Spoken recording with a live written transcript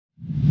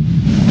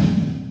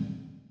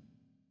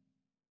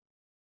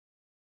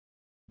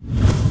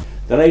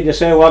Delighted to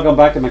say welcome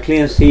back to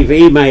McLean's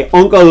TV. My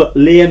uncle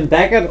Liam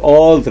Beckett,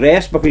 all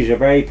dressed because he's a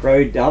very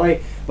proud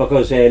daddy,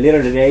 because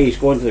later today he's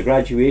going to the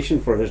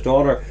graduation for his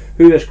daughter,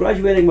 who is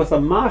graduating with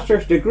a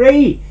master's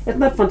degree.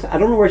 Isn't that fantastic? I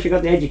don't know where she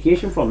got the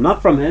education from,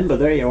 not from him, but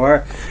there you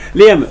are.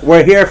 Liam,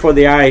 we're here for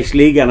the Irish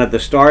League, and at the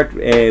start,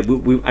 I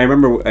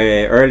remember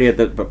earlier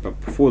that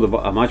before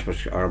a match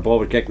was, or a ball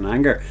was kicked in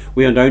anger,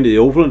 we went down to the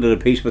Oval and did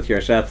a piece with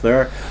yourself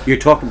there. You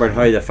talked about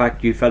how the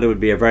fact you felt it would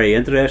be a very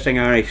interesting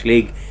Irish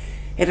League.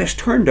 It has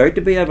turned out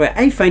to be that way.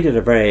 I find it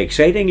a very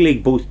exciting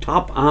league, both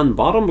top and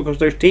bottom, because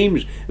there's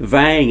teams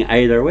vying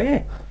either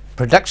way.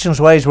 Predictions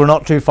wise, we're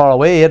not too far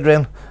away,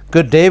 Adrian.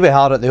 Good day we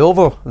had at the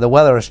Oval. The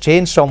weather has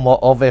changed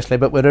somewhat, obviously,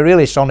 but we had a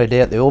really sunny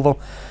day at the Oval.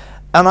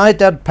 And I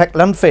did pick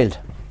Linfield.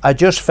 I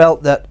just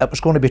felt that it was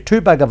going to be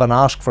too big of an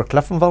ask for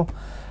Cliftonville.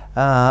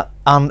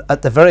 And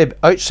at the very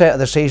outset of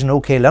the season,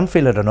 OK,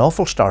 Linfield had an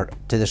awful start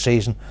to the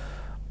season.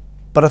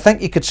 But I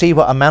think you could see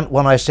what I meant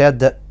when I said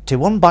that to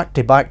win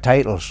back-to-back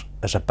titles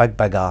is a big,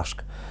 big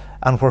ask.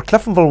 And where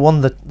Cliftonville won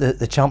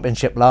the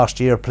championship last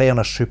year, playing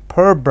a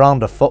superb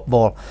brand of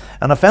football,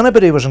 and if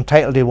anybody was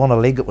entitled to win a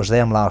league, it was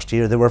them last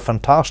year. They were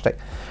fantastic.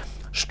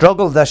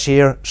 Struggled this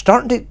year,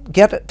 starting to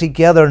get it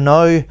together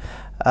now,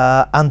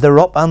 and they're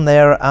up in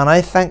there. And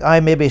I think I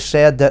maybe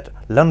said that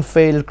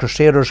Linfield,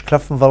 Crusaders,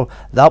 Cliftonville,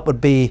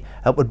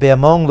 it would be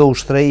among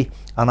those three,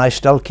 and I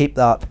still keep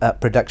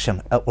that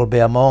prediction. It will be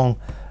among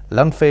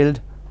Linfield,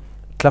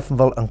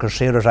 Cliftonville and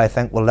Crusaders. I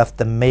think will lift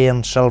the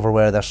main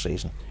silverware this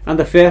season. And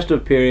the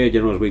festive period,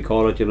 you know, as we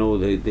call it, you know,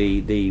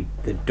 the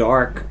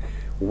dark,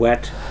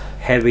 wet,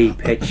 heavy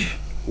pitch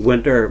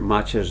winter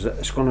matches,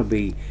 it's going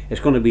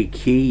to be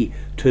key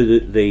to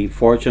the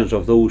fortunes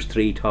of those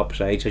three top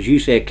sides. As you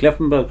say,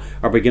 Cliftonville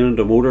are beginning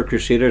to motor,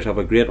 Crusaders have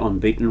a great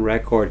unbeaten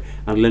record,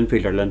 and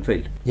Linfield are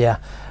Linfield. Yeah,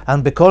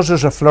 and because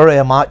there's a flurry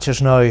of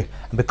matches now, and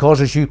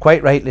because, as you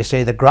quite rightly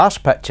say, the grass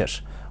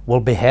pitches will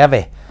be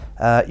heavy.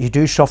 You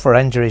do suffer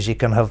injuries. You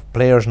can have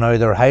players now,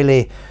 they're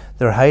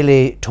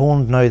highly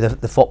toned now,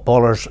 the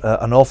footballers.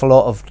 An awful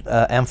lot of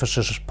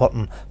emphasis is put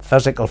on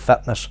physical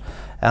fitness,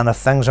 and if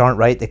things aren't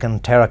right, they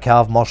can tear a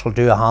calf muscle,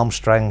 do a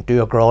hamstring,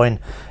 do a groin,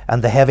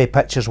 and the heavy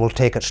pitches will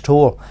take its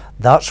toll.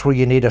 That's where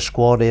you need a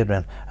squad,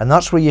 Adrian, and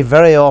that's where you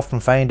very often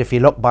find, if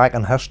you look back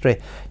in history,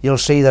 you'll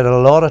see that a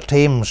lot of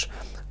teams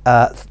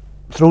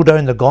throw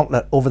down the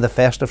gauntlet over the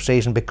festive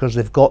season because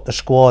they've got the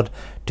squad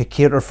to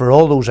cater for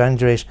all those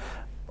injuries,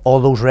 all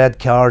those red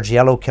cards,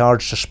 yellow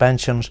cards,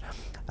 suspensions.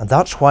 And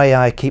that's why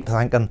I keep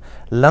thinking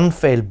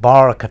Linfield,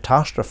 bar a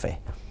catastrophe,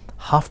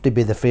 have to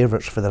be the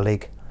favourites for the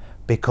league,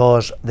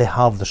 because they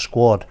have the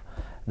squad.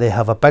 They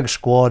have a big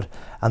squad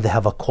and they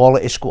have a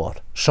quality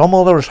squad. Some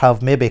others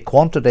have maybe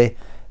quantity,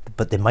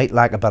 but they might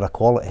lack a bit of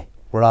quality,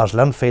 whereas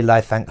Linfield,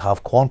 I think,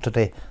 have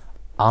quantity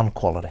and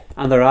quality.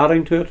 And they're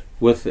adding to it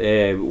with,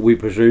 we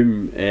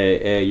presume,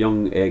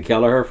 young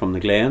Kelleher from the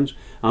Glens,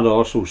 and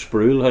also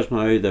Sproul has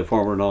now, the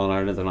former Northern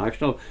Ireland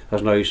international,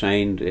 has now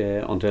signed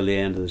until the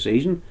end of the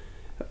season.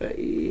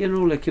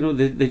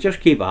 They just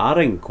keep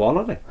adding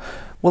quality.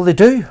 Well, they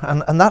do,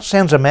 and that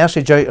sends a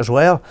message out as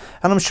well.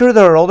 And I'm sure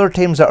there are other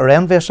teams that are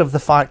envious of the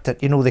fact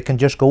that, you know, they can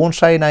just go and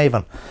sign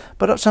Ivan,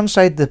 but it's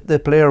inside the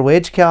player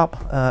wage cap.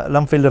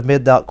 Linfield have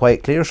made that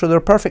quite clear, so they're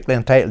perfectly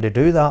entitled to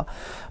do that.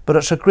 But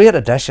it's a great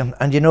addition,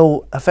 and you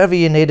know, if ever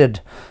you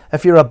needed,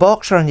 if you're a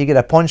boxer and you get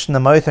a punch in the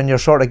mouth and you're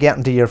sort of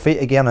getting to your feet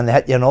again and they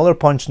hit you another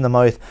punch in the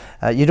mouth,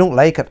 you don't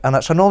like it, and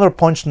it's another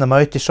punch in the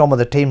mouth to some of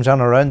the teams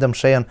in around them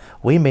saying,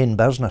 we mean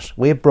business,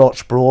 we've brought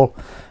Sproul.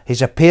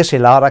 He's a pacey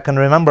lad. I can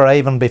remember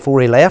Ivan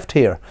before he left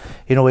here.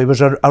 You know, he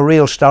was a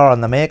real star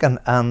in the making,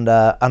 and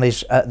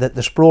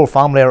the Sproul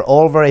family are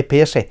all very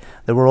pacey.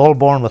 They were all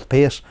born with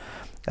pace.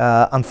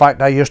 In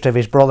fact, I used to have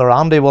his brother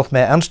Andy with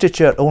me at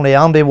Institute, only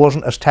Andy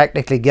wasn't as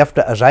technically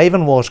gifted as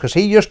Ivan was, because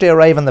he used to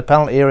arrive in the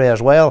penalty area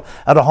as well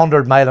at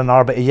 100 miles an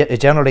hour, but he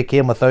generally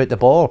came without the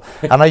ball.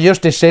 And I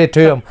used to say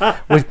to him,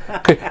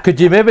 could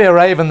you maybe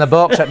arrive in the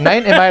box at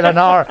 90 miles an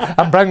hour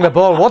and bring the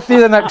ball with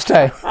you the next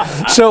time?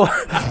 So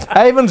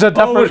Ivan's a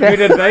different...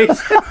 good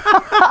advice.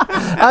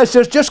 I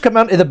said, just come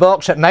into the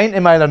box at 90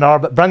 miles an hour,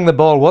 but bring the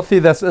ball with you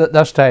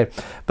this time.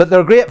 But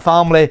they're a great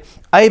family.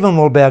 Ivan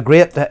will be a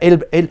great...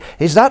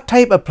 he's that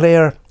type of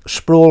player,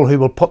 Sproul, who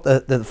will put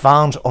the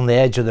fans on the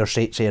edge of their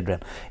seats,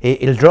 Adrian.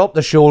 He'll drop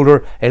the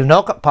shoulder, he'll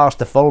knock it past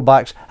the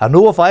fullbacks. I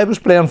know if I was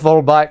playing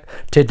fullback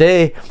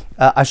today,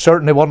 I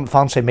certainly wouldn't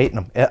fancy meeting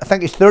him. I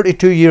think he's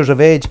 32 years of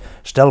age,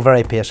 still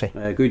very pacey.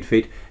 Good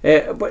feat.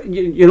 But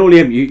you know,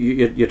 Liam,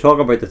 you talk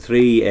about the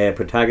three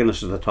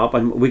protagonists at the top,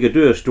 and we could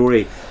do a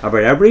story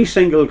about every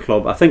single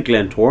club. I think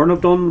Glentoran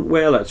have done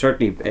well at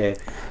certainly,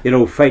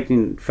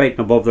 fighting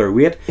above their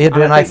weight.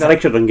 Adrian, and I think the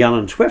likes of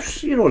Dungannon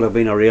Swifts, you know,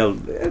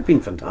 they've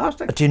been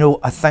fantastic. But you know,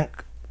 I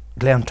think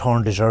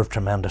Glentoran deserve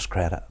tremendous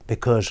credit,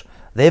 because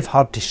they've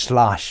had to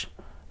slash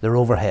their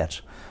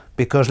overheads.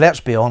 Because let's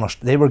be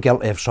honest, they were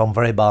guilty of some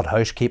very bad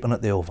housekeeping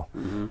at the Oval.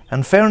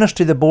 In fairness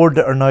to the board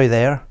that are now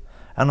there,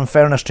 and in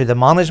fairness to the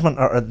management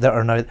that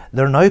are now,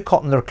 they're now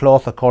cutting their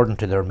cloth according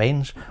to their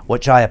means,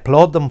 which I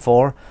applaud them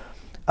for.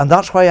 And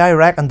that's why I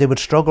reckon they would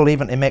struggle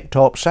even to make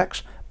top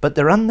 6. But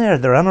they're in there.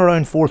 They're in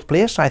around 4th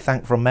place, I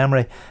think, from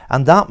memory.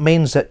 And that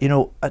means that, you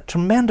know, a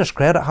tremendous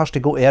credit has to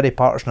go to Eddie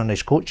Patterson and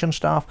his coaching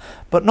staff.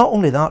 But not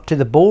only that, to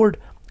the board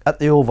at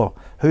the Oval,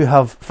 who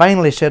have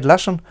finally said,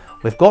 listen,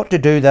 we've got to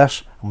do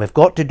this, and we've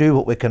got to do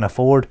what we can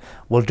afford.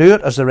 We'll do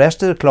it as the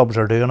rest of the clubs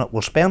are doing it.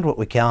 We'll spend what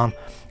we can.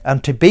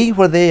 And to be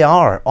where they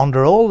are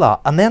under all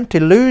that, and then to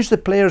lose the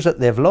players that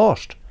they've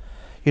lost,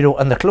 you know,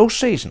 in the close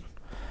season,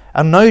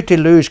 and now to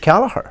lose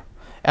Callagher,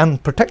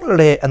 and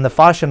particularly in the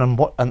fashion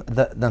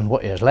than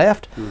what he has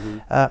left.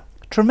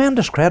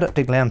 Tremendous credit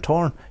to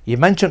Glentoran. You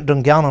mentioned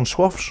Dungannon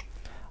Swifts.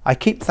 I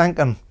keep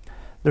thinking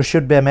there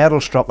should be a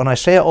medal struck, and I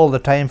say it all the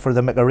time for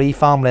the McAree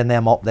family and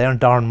them up there, and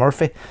Darren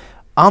Murphy,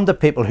 and the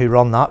people who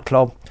run that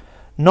club.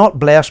 Not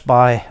blessed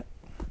by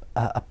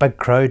a big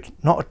crowd,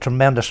 not a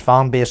tremendous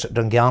fan base at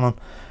Dungannon,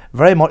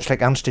 very much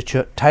like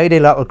Institute, tidy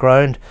little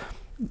ground,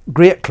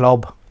 great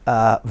club,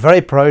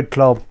 very proud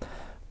club.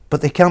 But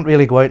they can't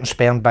really go out and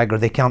spend big, or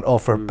they can't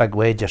offer big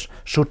wages.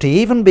 So to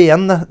even be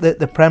in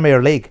the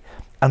Premier League,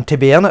 and to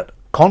be in it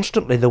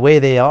constantly the way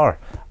they are,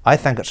 I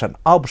think it's an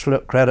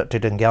absolute credit to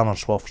Dungannon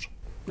Swifts.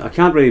 I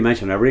can't really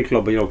mention every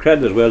club, but you know,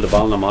 credit as well to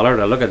Ballinamallard.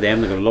 I look at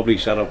them; they've got a lovely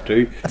setup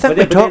too. I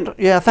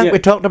think we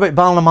talked about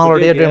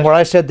Ballinamallard, Adrian, where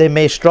I said they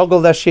may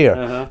struggle this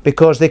year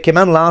because they came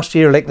in last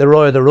year like the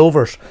Roy of the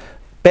Rovers,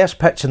 best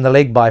pitch in the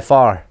league by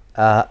far.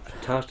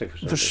 Fantastic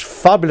facilities. There's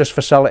fabulous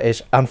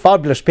facilities and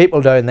fabulous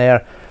people down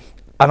there.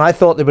 And I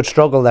thought they would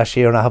struggle this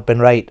year, and I have been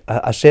right.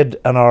 I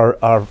said in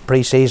our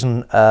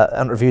pre-season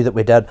interview that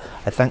we did,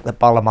 I think that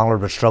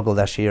Ballinamallard would struggle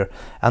this year.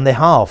 And they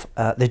have.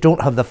 They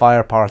don't have the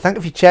firepower. I think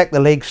if you check the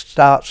league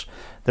stats,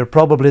 they're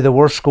probably the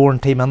worst scoring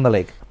team in the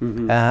league.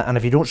 And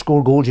if you don't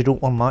score goals, you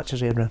don't win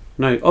matches, Adrian.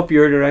 Now, up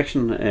your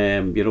direction,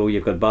 you know,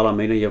 you've got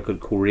Ballymena, you've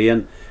got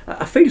Coleraine.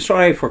 I feel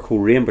sorry for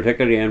Coleraine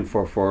particularly, and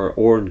for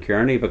Oran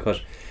Kearney,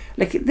 because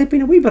like they've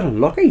been a wee bit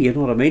unlucky, you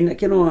know what I mean?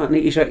 Like, you know, and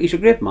he's a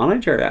great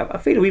manager. I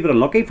feel a wee bit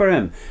unlucky for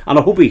him, and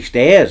I hope he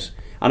stays.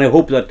 And I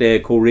hope that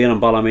Coleraine and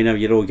Ballymena,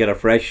 you know, get a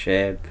fresh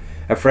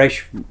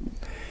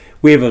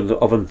wave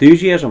of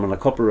enthusiasm and a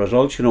couple of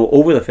results, you know,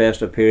 over the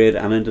festive period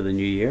and into the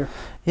new year.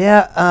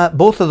 Yeah,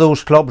 both of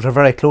those clubs are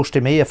very close to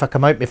me. If I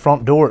come out my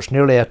front door, it's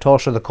nearly a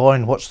toss of the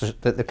coin what's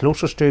the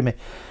closest to me.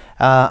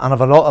 And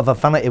I've a lot of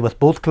affinity with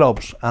both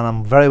clubs, and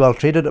I'm very well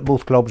treated at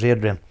both clubs,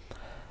 Adrian.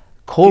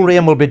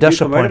 Coleraine will be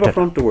disappointed. You come out of a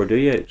front door, do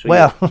you? So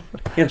well,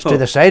 it's to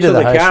the side of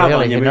the house,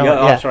 really. You know?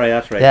 That's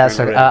right.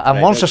 Yeah,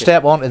 and once I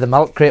step onto the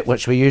milk crate,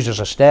 which we use as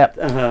a step,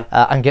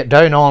 and get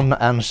down on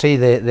and see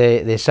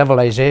the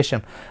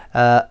civilization,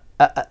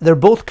 they're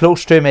both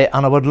close to me,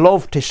 and I would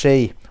love to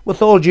see,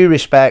 with all due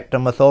respect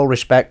and with all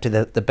respect to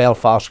the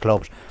Belfast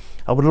clubs,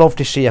 I would love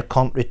to see a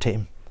country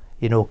team,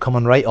 you know,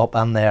 coming right up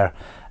in there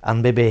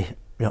and maybe,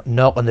 you know,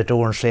 knocking the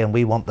door and saying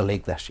we want the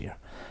league this year.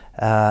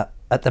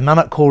 At the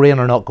minute, Coleraine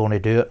are not going to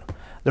do it.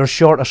 They're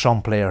short of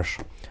some players.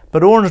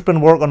 But Oran's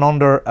been working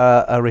under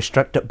a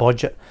restricted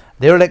budget.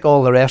 They're like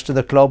all the rest of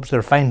the clubs.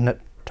 They're finding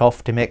it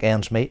tough to make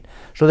ends meet.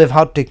 So they've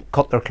had to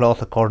cut their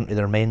cloth according to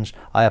their means.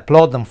 I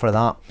applaud them for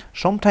that.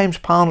 Sometimes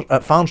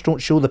fans don't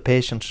show the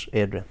patience,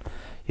 Adrian.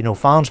 You know,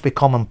 fans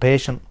become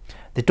impatient.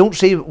 They don't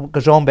see what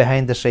goes on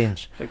behind the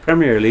scenes. Like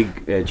Premier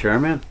League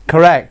chairman.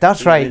 Correct,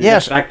 that's right,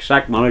 yes.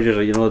 Sack managers,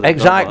 you know.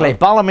 Exactly.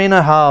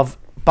 Ballymena have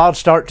bad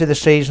start to the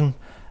season.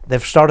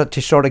 They've started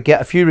to sort of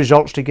get a few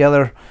results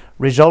together.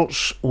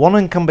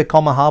 Winning can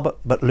become a habit,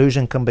 but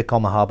losing can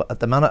become a habit.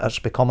 At the minute, it's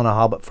becoming a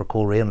habit for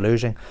Coleraine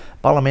losing.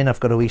 Ballymena have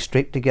got a wee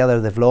streak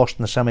together. They've lost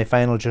in the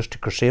semi-final just to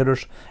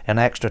Crusaders in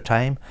extra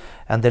time,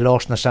 and they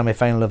lost in the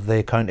semi-final of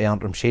the County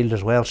Antrim Shield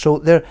as well. So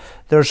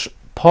there's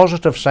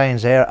positive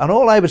signs there, and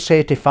all I would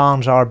say to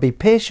fans are be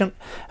patient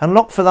and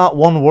look for that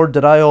one word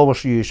that I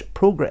always use,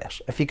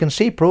 progress. If you can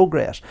see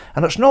progress,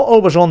 and it's not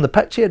always on the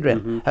pitch,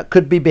 Adrian, it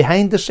could be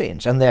behind the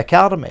scenes in the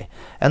academy,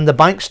 in the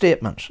bank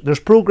statements. There's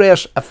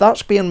progress if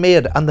that's being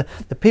made, and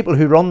the people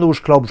who run those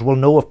clubs will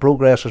know if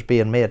progress is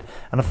being made,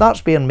 and if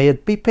that's being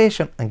made, be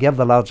patient and give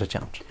the lads a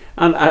chance.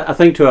 And I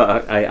think too,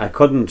 I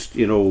couldn't,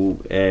 you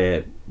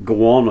know,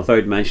 go on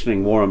without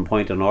mentioning Warren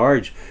Point and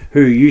Ards,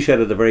 who you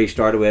said at the very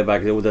start way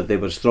back that they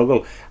would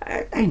struggle.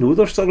 I know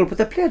they're struggling, but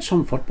they played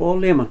some football,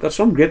 Liam, and got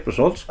some great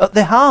results.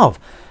 They have.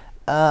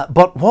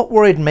 But what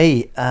worried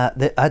me,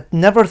 I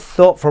never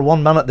thought for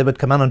 1 minute they would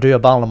come in and do a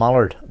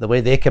Ballinamallard the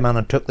way they came in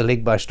and took the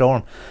league by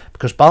storm,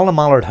 because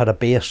Ballinamallard had a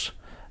base.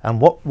 And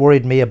what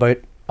worried me about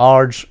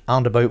Ards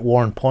and about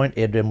Warren Point,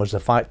 Adrian, was the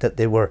fact that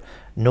they were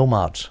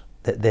nomads.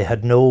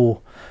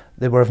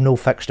 They were of no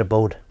fixed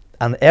abode.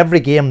 And every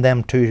game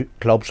them two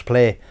clubs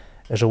play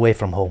is away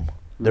from home.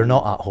 They're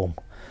not at home.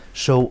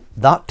 So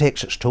that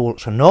takes its toll.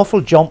 It's an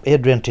awful jump,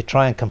 Adrian, to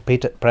try and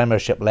compete at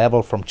Premiership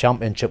level from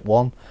Championship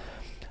 1.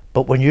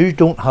 But when you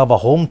don't have a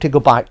home to go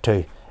back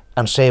to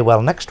and say,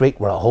 well, next week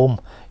we're at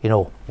home, you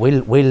know,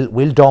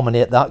 we'll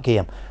dominate that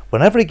game.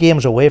 When every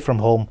game's away from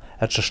home,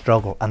 it's a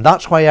struggle. And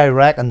that's why I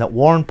reckon that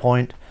Warren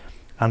Point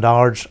and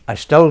Ards, I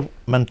still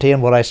maintain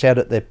what I said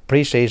at the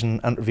pre-season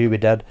interview we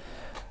did,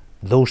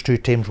 those two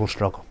teams will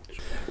struggle.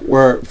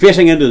 We're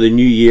facing into the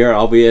new year,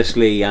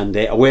 obviously, and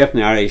away from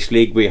the Irish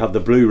League, we have the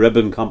Blue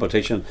Ribbon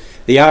competition,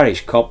 the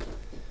Irish Cup,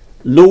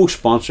 no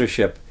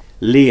sponsorship.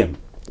 Liam,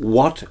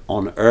 what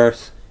on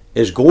earth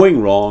is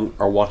going wrong,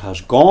 or what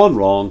has gone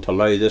wrong to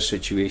allow this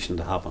situation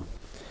to happen?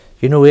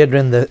 You know,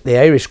 Adrian, the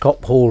Irish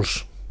Cup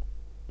holds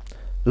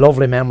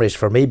lovely memories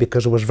for me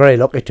because I was very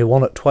lucky to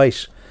win it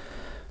twice.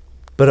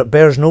 But it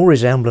bears no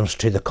resemblance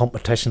to the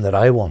competition that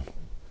I won.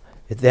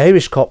 The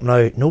Irish Cup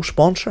now, no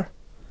sponsor.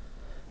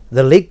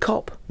 The League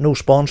Cup, no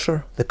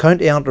sponsor. The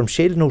County Antrim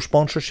Shield, no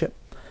sponsorship.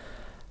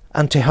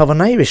 And to have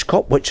an Irish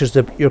Cup, which is,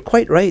 you're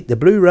quite right, the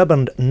blue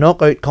ribbon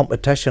knockout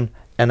competition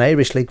in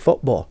Irish League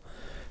football,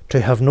 to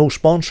have no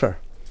sponsor,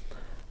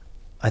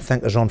 I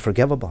think is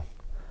unforgivable.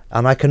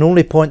 And I can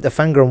only point the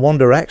finger in one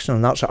direction,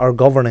 and that's our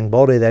governing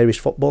body, the Irish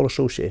Football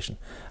Association.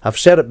 I've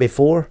said it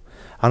before,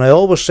 and I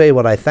always say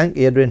what I think,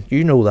 Adrian,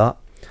 you know that.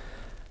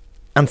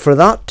 And for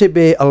that to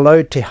be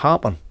allowed to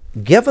happen,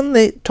 given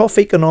the tough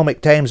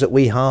economic times that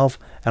we have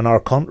in our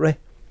country,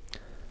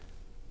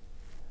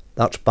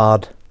 that's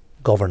bad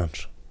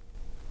governance.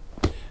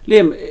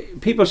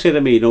 Liam, people say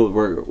to me, you know,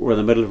 we're in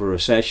the middle of a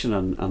recession,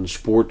 and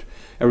sport,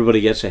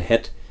 everybody gets a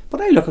hit. But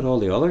I look at all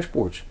the other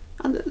sports,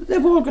 and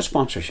they've all got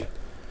sponsorship.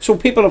 So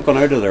people have gone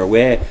out of their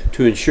way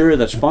to ensure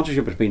that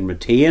sponsorship has been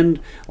retained,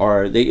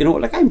 or they, you know,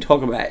 like I'm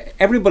talking about,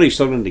 everybody's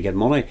struggling to get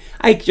money.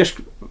 I just,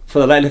 for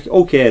the like,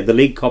 okay, the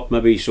League Cup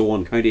maybe so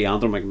on County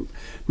Antrim,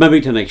 maybe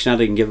to an extent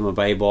I can give them a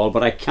buy ball,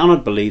 but I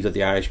cannot believe that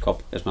the Irish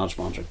Cup is not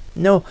sponsored.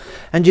 No,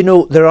 and you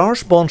know, there are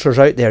sponsors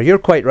out there, you're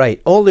quite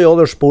right. All the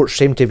other sports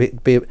seem to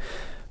be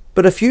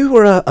but if you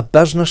were a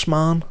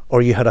businessman,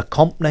 or you had a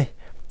company,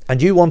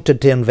 and you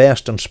wanted to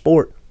invest in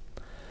sport,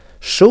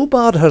 so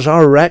bad has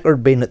our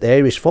record been at the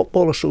Irish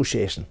Football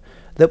Association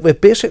that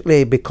we've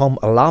basically become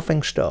a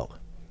laughing stock.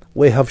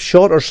 We have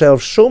shot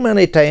ourselves so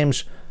many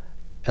times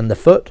in the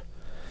foot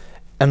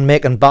in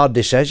making bad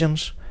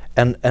decisions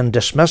and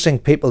dismissing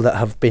people that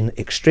have been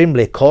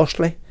extremely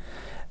costly.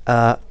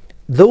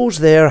 Those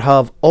there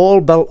have all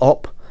built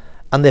up,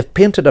 and they've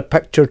painted a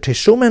picture to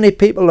so many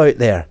people out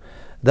there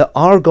that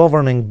our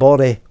governing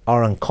body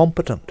are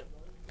incompetent.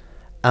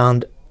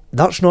 And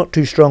that's not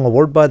too strong a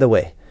word, by the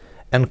way.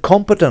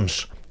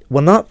 Incompetence,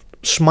 when that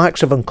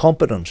smacks of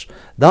incompetence,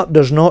 that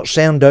does not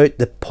send out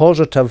the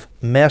positive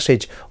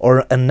message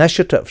or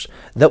initiatives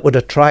that would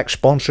attract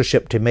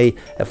sponsorship to me.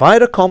 If I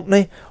had a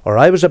company, or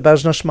I was a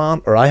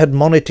businessman, or I had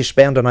money to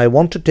spend and I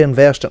wanted to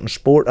invest it in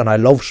sport, and I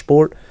love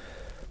sport,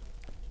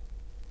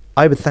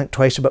 I would think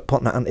twice about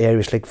putting it into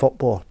Irish League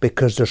football,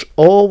 because there's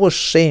always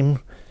seems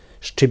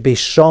to be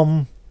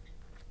some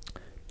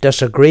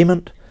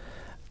disagreement,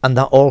 and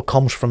that all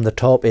comes from the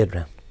top,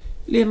 Adrian.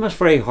 Liam, that's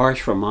very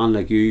harsh for a man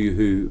like you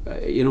who,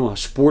 you know,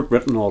 has sport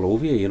written all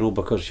over you, you know,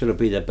 because should it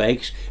be the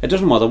bikes? It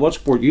doesn't matter what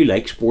sport you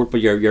like, sport,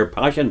 but your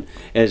passion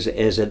is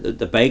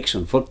the bikes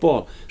and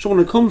football. So when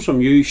it comes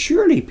from you,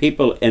 surely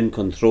people in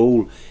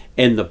control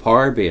in the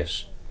power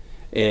base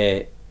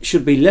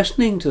should be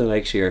listening to the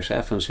likes of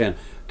yourself and saying,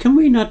 can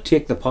we not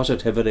take the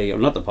positivity, or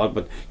not the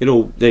but you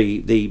know,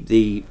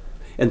 the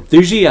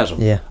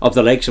enthusiasm of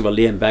the likes of a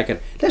Liam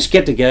Beckett? Let's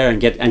get together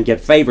and get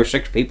 5 or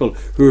 6 people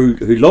who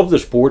love the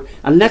sport,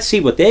 and let's see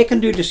what they can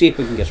do to see if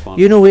we can get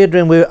sponsored. You know,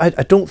 Adrian, I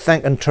don't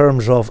think in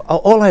terms of,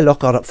 all I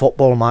look at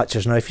football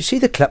matches now, if you see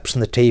the clips on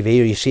the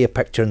TV, or you see a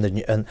picture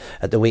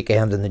at the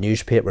weekend in the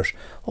newspapers,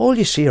 all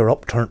you see are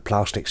upturned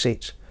plastic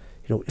seats.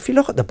 You know, if you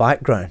look at the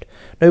background,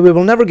 now we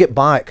will never get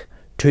back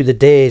to the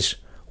days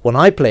when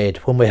I played,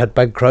 when we had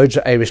big crowds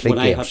at Irish League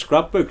games. When I had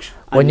scrapbooks.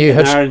 When you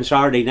had on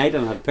Saturday night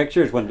and had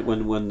pictures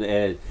when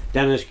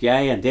Dennis Guy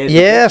and Dave.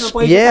 Yes.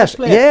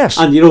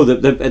 And you know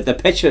the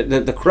pitch,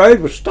 the crowd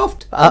was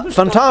stuffed.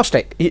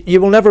 Fantastic. We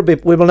will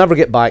never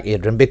get back,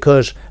 Adrian,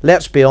 because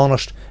let's be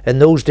honest, in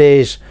those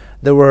days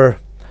there were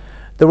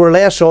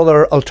less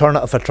other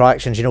alternative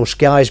attractions. You know,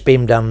 Sky's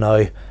beamed in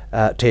now.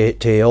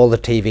 To all the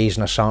TVs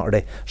on a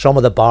Saturday. Some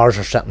of the bars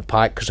are sitting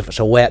packed because if it's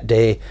a wet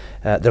day,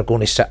 they're going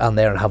to sit in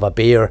there and have a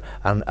beer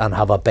and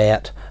have a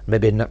bet,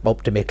 maybe nip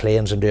up to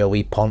McLean's and do a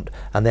wee punt,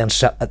 and then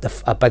sit at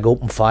a big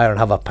open fire and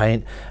have a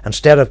pint,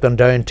 instead of going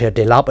down to a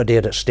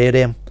dilapidated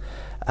stadium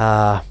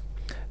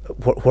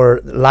where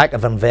lack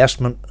of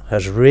investment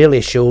has really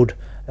showed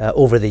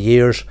over the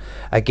years.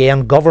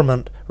 Again,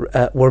 government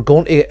were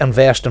going to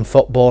invest in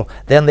football,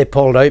 then they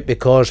pulled out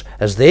because,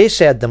 as they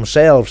said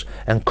themselves,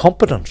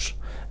 incompetence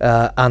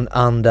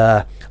and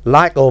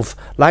lack of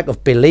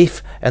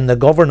belief in the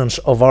governance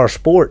of our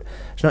sport.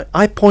 So now,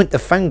 I point the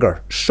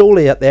finger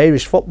solely at the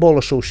Irish Football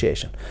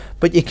Association,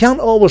 but you can't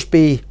always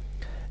be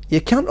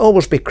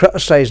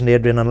criticising,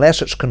 Adrian,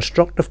 unless it's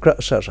constructive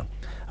criticism.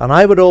 And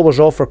I would always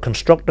offer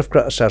constructive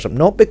criticism,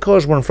 not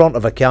because we're in front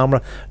of a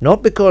camera,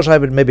 not because I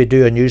would maybe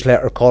do a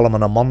newsletter column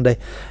on a Monday.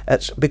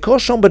 It's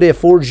because somebody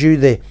affords you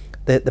the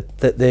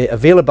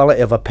availability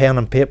of a pen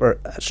and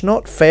paper. It's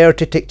not fair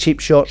to take cheap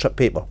shots at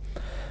people.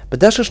 But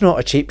this is not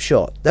a cheap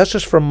shot. This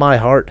is from my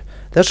heart.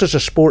 This is a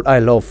sport I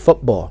love,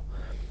 football.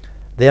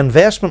 The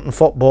investment in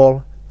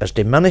football is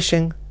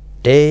diminishing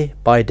day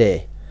by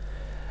day.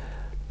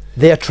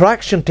 The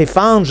attraction to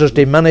fans is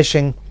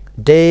diminishing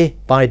day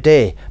by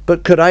day.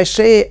 But could I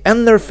say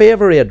in their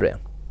favour, Adrian,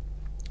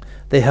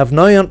 they have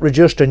now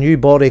introduced a new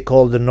body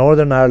called the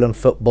Northern Ireland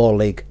Football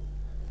League,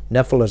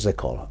 NIFL as they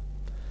call it.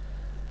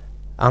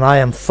 And I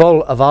am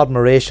full of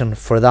admiration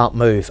for that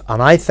move,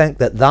 and I think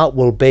that that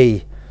will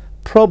be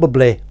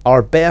probably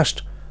our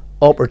best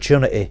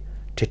opportunity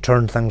to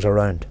turn things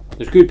around.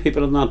 There's good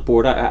people on that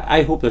board.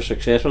 I hope they're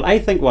successful. I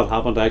think what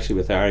happened actually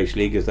with the Irish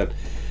League is that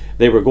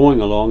they were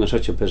going along in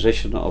such a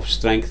position of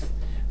strength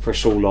for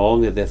so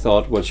long that they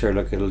thought, well, sure,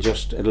 look,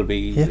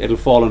 it'll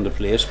fall into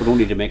place, but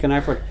only to make an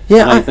effort.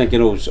 Yeah, and I think, you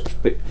know,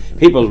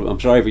 people, I'm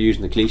sorry for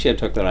using the cliche,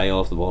 took their eye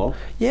off the ball.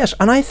 Yes,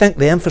 and I think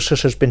the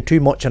emphasis has been too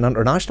much on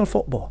international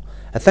football.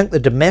 I think the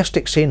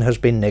domestic scene has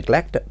been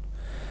neglected.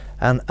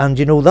 And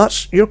you know,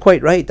 you're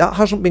quite right, that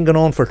hasn't been going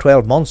on for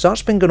 12 months,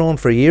 that's been going on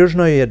for years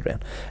now,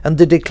 Adrian. And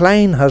the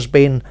decline has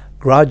been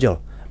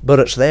gradual, but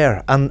it's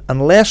there. And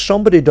unless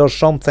somebody does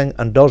something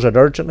and does it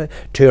urgently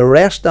to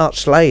arrest that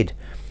slide,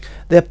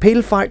 the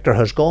appeal factor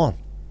has gone.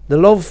 The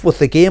love with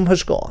the game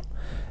has gone.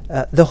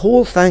 The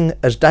whole thing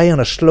is dying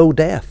a slow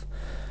death.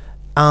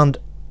 And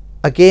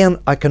again,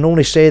 I can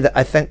only say that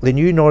I think the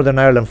new Northern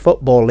Ireland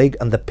Football League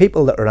and the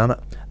people that are in it,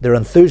 they're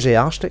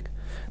enthusiastic.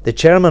 The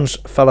chairman's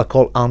a fella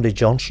called Andy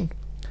Johnson,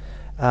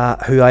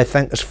 who I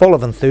think is full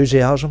of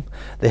enthusiasm.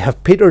 They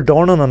have Peter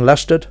Dornan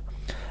enlisted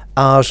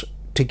as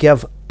to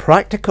give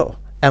practical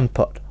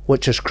input,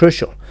 which is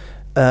crucial.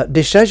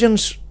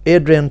 Decisions,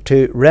 Adrian,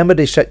 to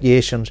remedy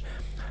situations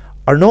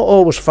are not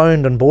always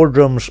found in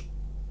boardrooms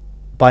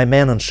by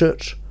men in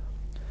suits.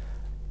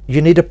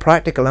 You need a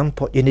practical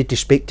input. You need to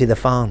speak to the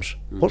fans.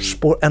 What's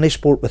sport? Any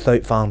sport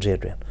without fans,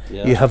 Adrian?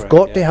 Yeah, you have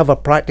got to have a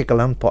practical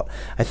input.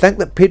 I think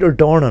that Peter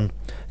Dornan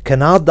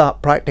can add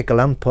that practical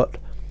input,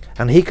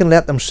 and he can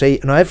let them see.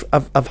 And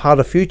I've had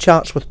a few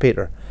chats with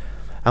Peter,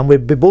 and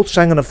we'd be both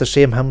singing off the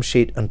same hymn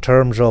sheet in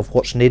terms of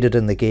what's needed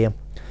in the game.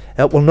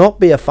 It will not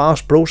be a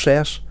fast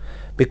process,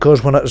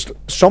 because when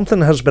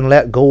something has been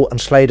let go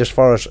and slide as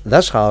far as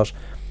this has,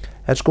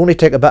 it's going to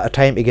take a bit of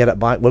time to get it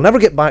back. We'll never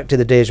get back to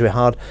the days we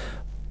had,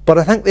 but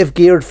I think they've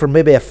geared for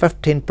maybe a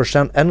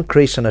 15%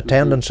 increase in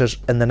attendances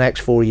in the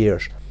next 4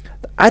 years.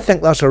 I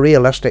think that's a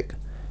realistic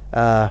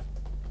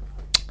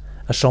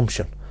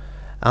assumption.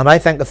 And I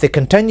think if they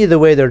continue the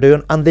way they're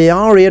doing, and they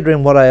are,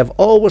 Adrian, what I have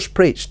always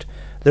preached,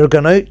 they're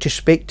going out to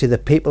speak to the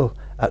people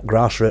at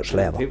grassroots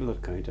level. People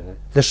that count,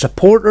 the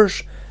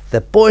supporters, the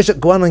boys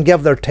that go in and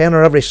give their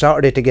tenner every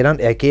Saturday to get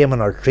into a game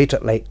and are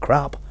treated like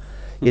crap,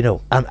 you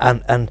know,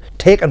 and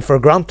taken for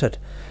granted.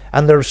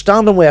 And they're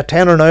standing with a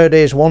tenner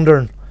nowadays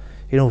wondering,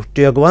 you know,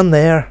 do I go in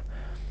there?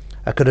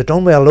 I could have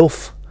done with a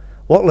loaf.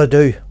 What'll I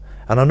do?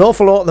 And an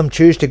awful lot of them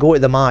choose to go to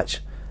the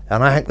match,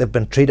 and I think they've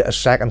been treated as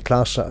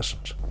second-class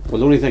citizens. Well,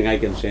 the only thing I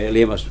can say,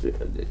 Liam,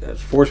 as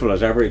forceful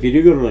as ever, if you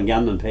do go to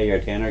Dungannon and pay your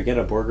tenner, get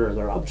a burger.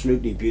 They're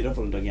absolutely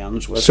beautiful,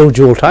 Dungannon. So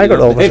Joel Taggart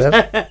always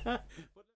said.